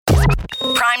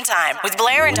PrimeTime with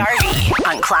Blair and RV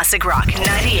on Classic Rock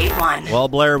 98.1. Well,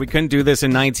 Blair, we couldn't do this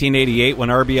in 1988 when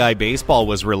RBI Baseball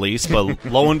was released, but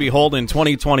lo and behold, in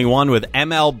 2021 with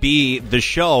MLB The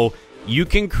Show, you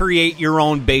can create your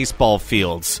own baseball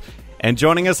fields. And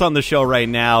joining us on the show right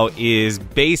now is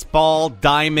baseball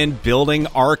diamond building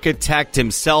architect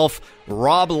himself,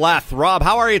 Rob Leth. Rob,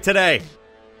 how are you today?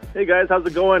 Hey guys, how's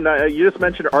it going? You just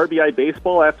mentioned RBI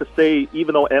Baseball. I have to say,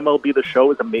 even though MLB The Show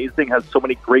is amazing, has so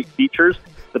many great features,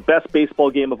 the best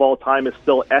baseball game of all time is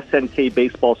still SNK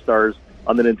Baseball Stars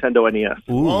on the Nintendo NES.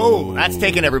 Ooh. Oh, that's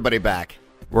taking everybody back.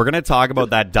 We're going to talk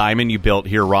about that diamond you built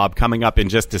here, Rob, coming up in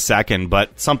just a second.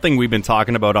 But something we've been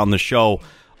talking about on the show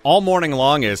all morning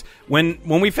long is when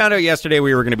we found out yesterday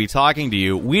we were going to be talking to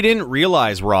you, we didn't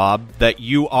realize, Rob, that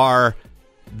you are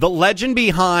the legend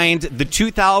behind the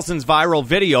 2000s viral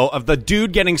video of the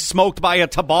dude getting smoked by a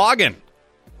toboggan.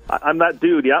 I'm that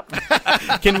dude, yep.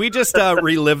 Can we just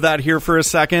relive that here for a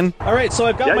second? All right, so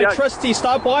I've got my trusty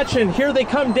stopwatch, and here they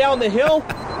come down the hill.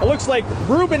 It looks like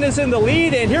Ruben is in the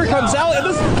lead, and here comes Al, and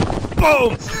this...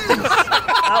 Boom!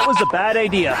 That was a bad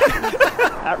idea.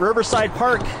 At Riverside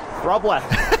Park, Rob Leth.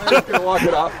 I'm just going to walk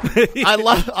it up.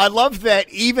 I love that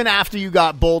even after you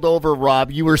got bowled over,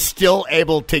 Rob, you were still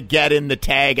able to get in the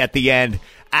tag at the end.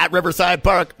 At Riverside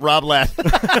Park, Rob Leth.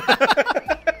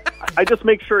 I just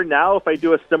make sure now if I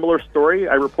do a similar story,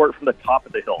 I report from the top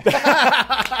of the hill.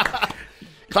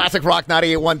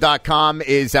 ClassicRock981.com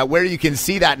is where you can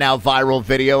see that now viral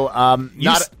video. I was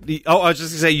just going to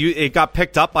say, it got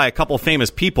picked up by a couple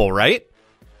famous people, right?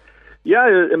 Yeah,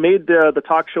 it made the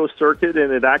talk show circuit,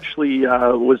 and it actually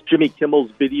was Jimmy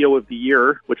Kimmel's video of the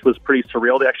year, which was pretty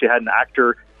surreal. They actually had an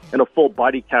actor in a full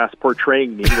body cast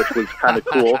portraying me, which was kind of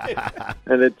cool.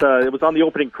 And it was on the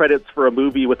opening credits for a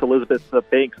movie with Elizabeth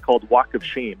Banks called Walk of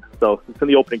Shame. So it's in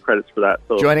the opening credits for that.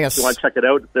 So joining us, if you want to check it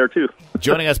out, it's there too.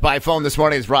 Joining us by phone this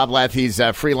morning is Rob Leth. He's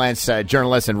a freelance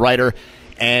journalist and writer.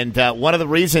 And one of the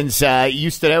reasons you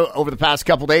stood out over the past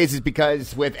couple days is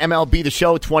because with MLB The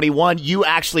Show 21, you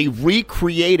actually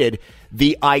recreated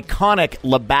the iconic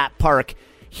Labatt Park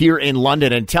here in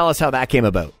London. And tell us how that came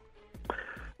about.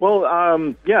 Well,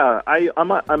 I'm an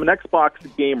Xbox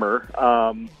gamer,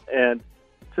 and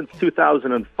since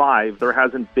 2005, there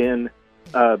hasn't been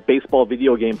a baseball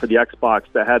video game for the Xbox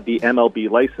that had the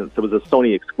MLB license. It was a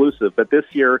Sony exclusive, but this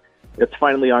year it's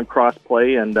finally on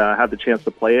cross-play, and had the chance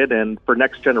to play it. And for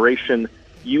next-generation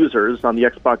users on the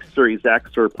Xbox Series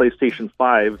X or PlayStation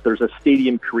 5, there's a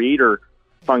Stadium Creator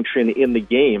function in the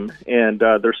game, and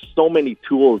there's so many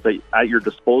tools at your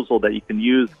disposal that you can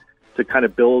use to kind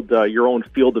of build your own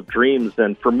field of dreams.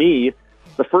 And for me,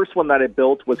 the first one that I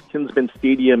built was Kinsman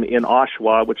Stadium in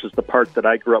Oshawa, which is the park that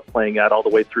I grew up playing at all the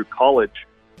way through college.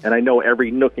 And I know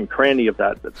every nook and cranny of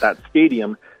that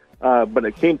stadium. But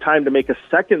it came time to make a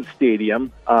second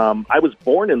stadium. I was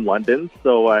born in London,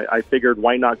 so I figured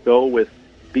why not go with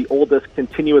the oldest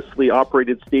continuously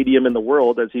operated stadium in the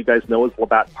world, as you guys know, is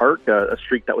Labatt Park, a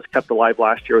streak that was kept alive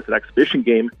last year with an exhibition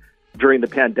game during the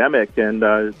pandemic, and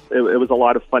it was a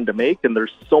lot of fun to make, and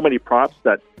there's so many props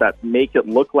that make it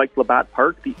look like Labatt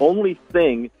Park. The only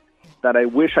thing that I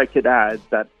wish I could add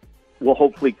that will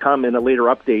hopefully come in a later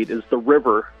update is the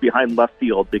river behind left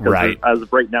field, because as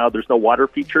of right now, there's no water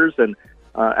features, and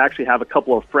I actually have a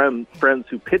couple of friends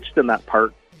who pitched in that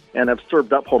park and have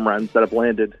served up home runs that have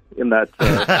landed in that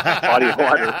body of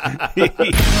water.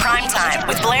 Prime Time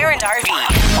with Blair and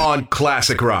RV on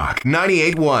Classic Rock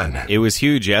 98.1. It was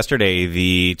huge yesterday.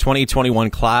 The 2021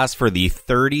 class for the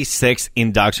 36th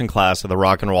induction class of the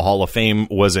Rock and Roll Hall of Fame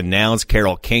was announced.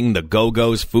 Carole King, the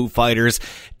Go-Go's, Foo Fighters,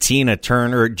 Tina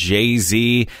Turner,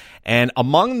 Jay-Z. And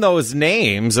among those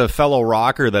names, a fellow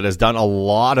rocker that has done a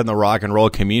lot in the rock and roll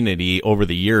community over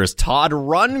the years, Todd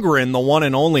Rundgren, the one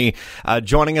and only,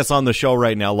 joining us on the show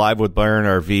right now, live with Blair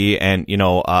and RV. And, you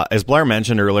know, as Blair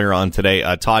mentioned earlier on today,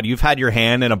 Todd, you've had your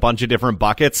hand in a bunch of different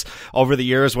buckets over the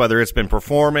years, whether it's been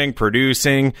performing,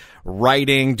 producing,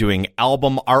 writing, doing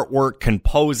album artwork,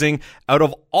 composing. Out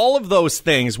of all of those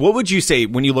things, what would you say,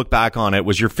 when you look back on it,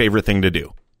 was your favorite thing to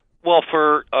do? Well,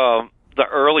 for the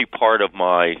early part of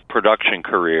my production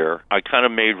career, I kind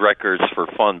of made records for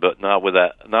fun, but not with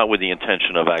the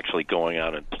intention of actually going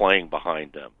out and playing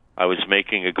behind them. I was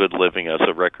making a good living as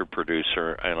a record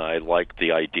producer, and I liked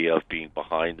the idea of being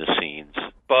behind the scenes.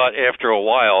 But after a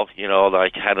while, you know, I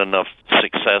had enough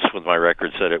success with my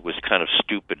records that it was kind of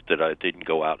stupid that I didn't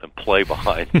go out and play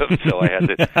behind them. So I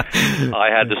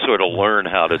had to sort of learn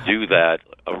how to do that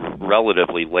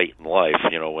relatively late in life,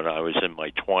 you know, when I was in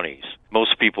my 20s.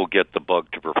 Most people get the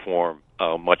bug to perform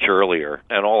much earlier,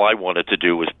 and all I wanted to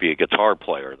do was be a guitar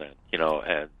player then, you know,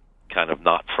 and kind of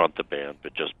not front the band,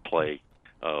 but just play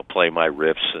play my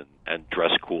riffs and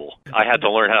dress cool. I had to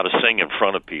learn how to sing in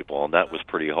front of people, and that was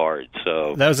pretty hard.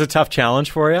 So that was a tough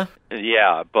challenge for you?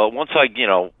 Yeah, but once I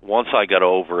got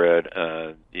over it,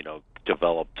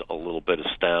 developed a little bit of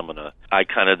stamina, I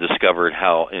kind of discovered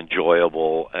how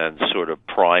enjoyable and sort of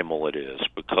primal it is,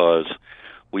 because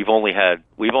we've only had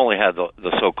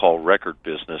the so-called record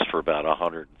business for about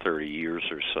 130 years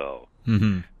or so.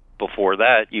 Mm-hmm. Before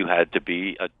that, you had to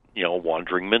be a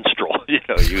wandering minstrel.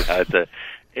 You had to,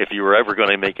 if you were ever going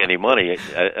to make any money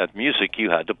at music, you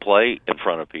had to play in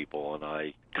front of people, and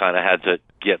I kind of had to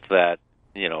get that.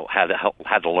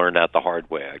 Had to learn that the hard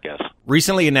way, I guess.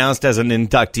 Recently announced as an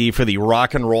inductee for the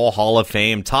Rock and Roll Hall of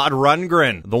Fame, Todd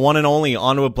Rundgren, the one and only,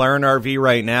 on with Blair and RV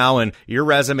right now, and your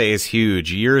resume is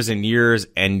huge. Years and years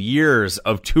and years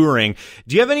of touring.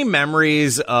 Do you have any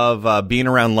memories of being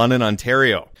around London,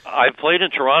 Ontario? I've played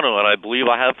in Toronto, and I believe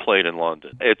I have played in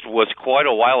London. It was quite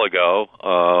a while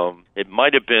ago. It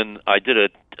might have been, I did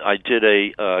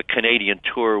a Canadian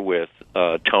tour with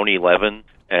Tony Levin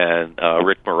and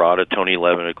Rick Marotta. Tony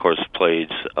Levin, of course, plays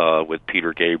with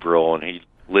Peter Gabriel, and he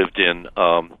lived in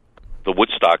the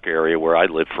Woodstock area where I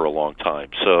lived for a long time.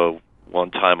 So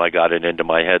one time I got it into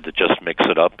my head to just mix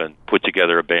it up and put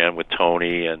together a band with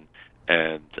Tony and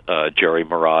Jerry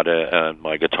Marotta and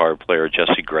my guitar player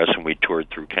Jesse Gress, and we toured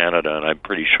through Canada, and I'm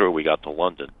pretty sure we got to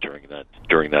London during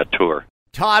that tour.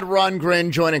 Todd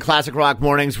Rundgren joining Classic Rock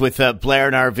Mornings with Blair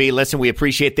and RV. Listen, we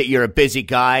appreciate that you're a busy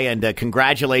guy, and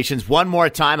congratulations one more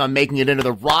time on making it into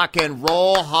the Rock and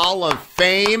Roll Hall of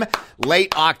Fame.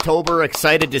 Late October.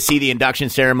 Excited to see the induction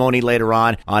ceremony later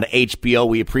on HBO.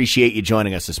 We appreciate you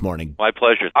joining us this morning. My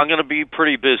pleasure. I'm going to be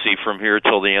pretty busy from here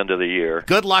till the end of the year.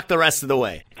 Good luck the rest of the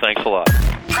way. Thanks a lot.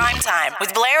 Prime Time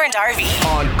with Blair and RV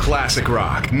on Classic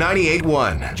Rock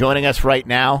 98.1. Joining us right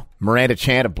now, Miranda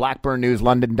Chant of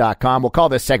BlackburnNewsLondon.com. We'll call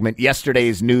this segment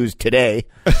Yesterday's News Today.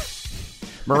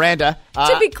 Miranda.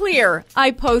 To be clear,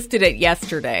 I posted it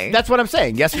yesterday. That's what I'm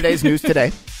saying. Yesterday's News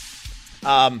Today.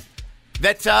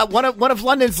 That's one of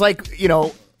London's,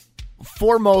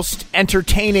 foremost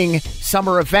entertaining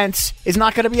summer events is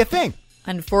not going to be a thing.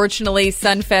 Unfortunately,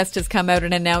 Sunfest has come out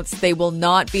and announced they will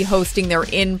not be hosting their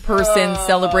in-person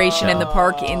celebration in the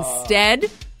park. Instead,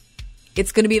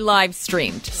 it's going to be live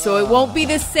streamed. So it won't be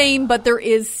the same, but there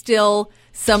is still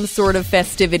some sort of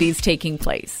festivities taking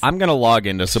place. I'm going to log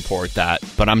in to support that,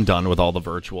 but I'm done with all the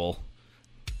virtual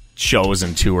shows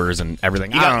and tours and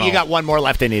everything. You got one more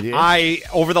left in you.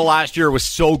 Over the last year, it was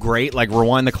so great. Like,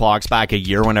 rewind the clocks back a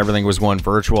year when everything was going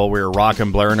virtual. We were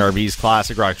rocking Blair and RV's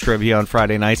Classic Rock Trivia on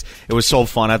Friday nights. It was so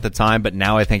fun at the time, but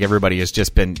now I think everybody has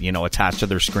just been, attached to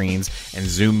their screens and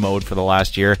Zoom mode for the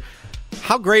last year.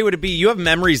 How great would it be? You have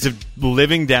memories of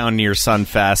living down near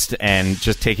Sunfest and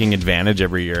just taking advantage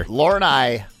every year. Laura and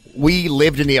I, we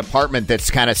lived in the apartment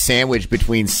that's kind of sandwiched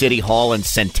between City Hall and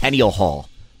Centennial Hall.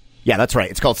 Yeah, that's right.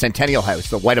 It's called Centennial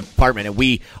House, the white apartment,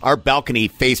 and our balcony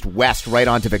faced west right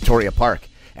onto Victoria Park.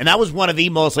 And that was one of the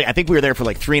I think we were there for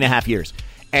 3.5 years.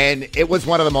 And it was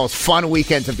one of the most fun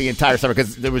weekends of the entire summer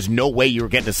because there was no way you were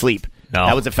getting to sleep. No.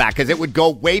 That was a fact, because it would go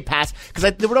way past,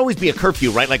 because there would always be a curfew,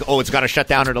 right? It's got to shut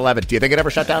down at 11. Do you think it ever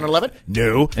shut down at 11?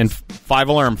 No. And Five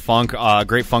Alarm Funk,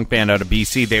 great funk band out of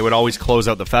BC, they would always close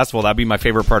out the festival. That'd be my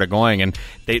favorite part of going. And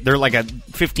they're like a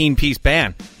 15-piece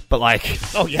band. But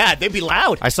oh yeah, they'd be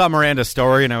loud. I saw Miranda's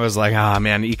story and I was like,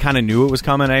 man, you kind of knew it was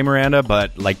coming, Miranda?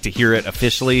 But to hear it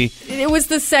officially. It was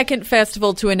the second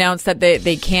festival to announce that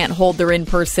they can't hold their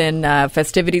in-person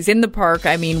festivities in the park.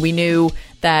 I mean, we knew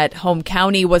that Home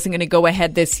County wasn't going to go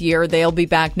ahead this year. They'll be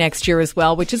back next year as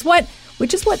well, which is what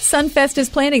Sunfest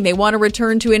is planning. They want to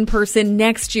return to in-person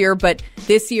next year, but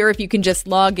this year, if you can just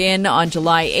log in on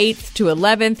July 8th to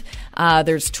 11th,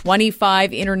 there's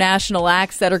 25 international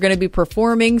acts that are going to be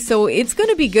performing, so it's going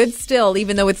to be good still,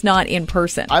 even though it's not in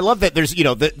person. I love that there's,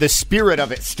 the spirit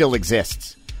of it still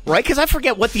exists. Right, because I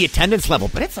forget what the attendance level,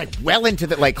 but it's well into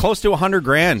the close to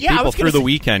 $100,000 people through the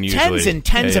weekend usually. Tens and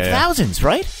tens of thousands,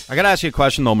 right? I got to ask you a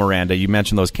question though, Miranda. You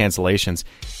mentioned those cancellations.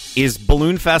 Is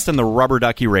Balloon Fest and the Rubber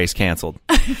Ducky Race canceled?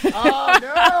 Oh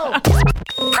no!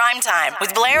 Prime Time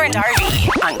with Blair and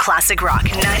RV on Classic Rock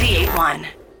 98.1.